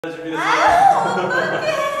준비됐어요?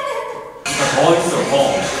 더 있어, 더.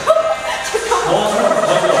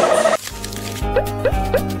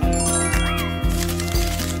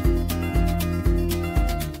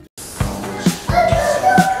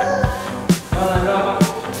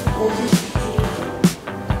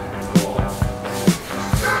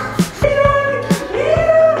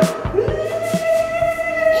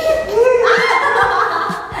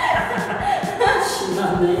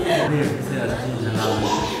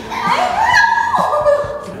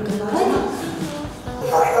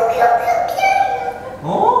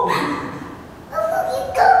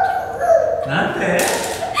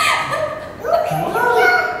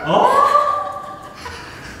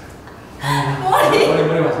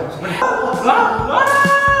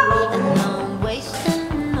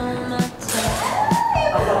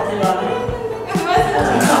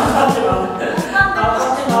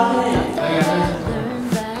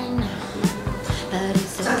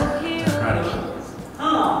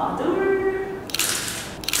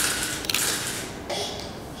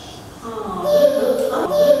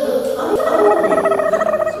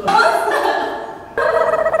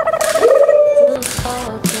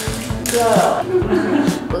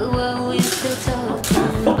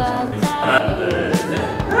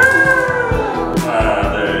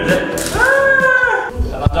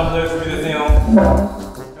 남자분들 준비되세요.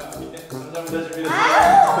 남자분들 준비되세요.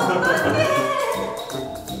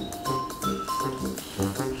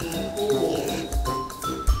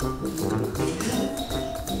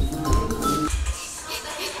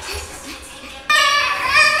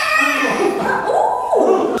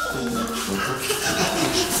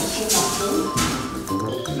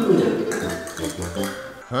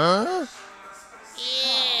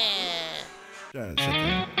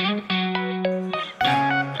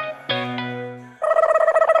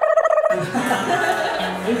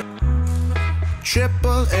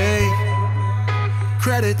 Triple A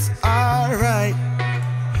credits alright.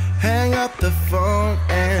 Hang up the phone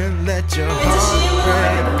and let your heart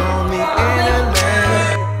break on the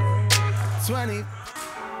internet. 20.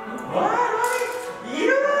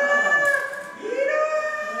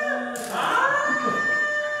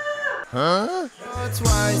 Huh?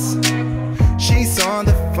 Twice. She's on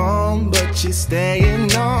the phone, but she's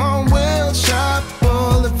staying on Wilshire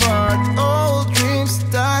Boulevard. Old dreams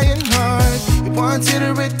dying hard. You want you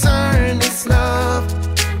to return this love.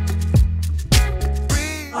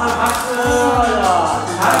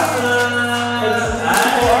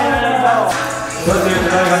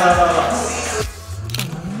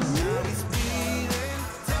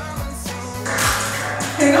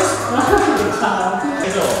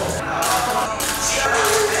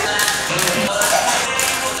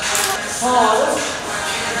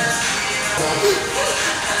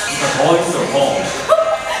 더 있어, 더.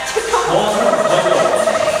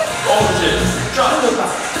 그렇지. 쫙. 너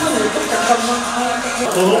넘어지마. 넘어지면 안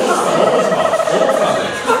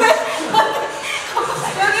돼.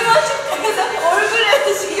 여기만 집중해서 얼굴에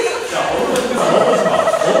지금. 야, 얼굴에 넘어지면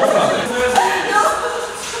안 돼. 야,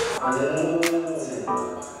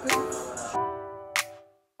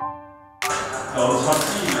 너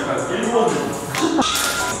잡기 약간 일본으로.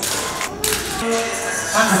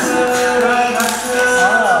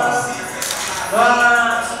 와,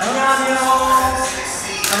 안녕하세요.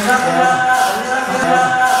 감사합니다.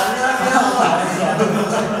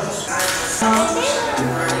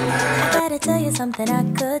 I gotta tell you something I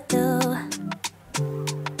could do.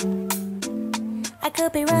 I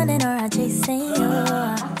could be running or I'm chasing you,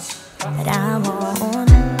 but I won't.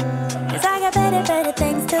 Cause I got better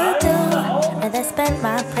things to do rather spend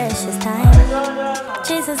my precious time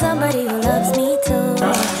chasing somebody who loves me too.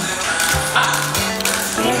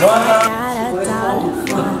 I got $1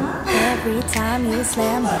 for every time you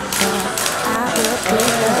slam the door. I will be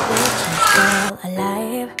the richest girl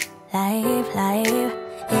alive, live.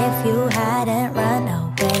 If you hadn't run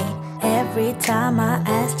away, every time I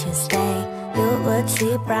asked you stay, you would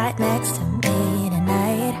sleep right next to me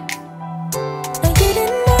tonight. No, you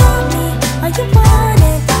didn't know me, all you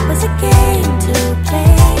wanted was a game to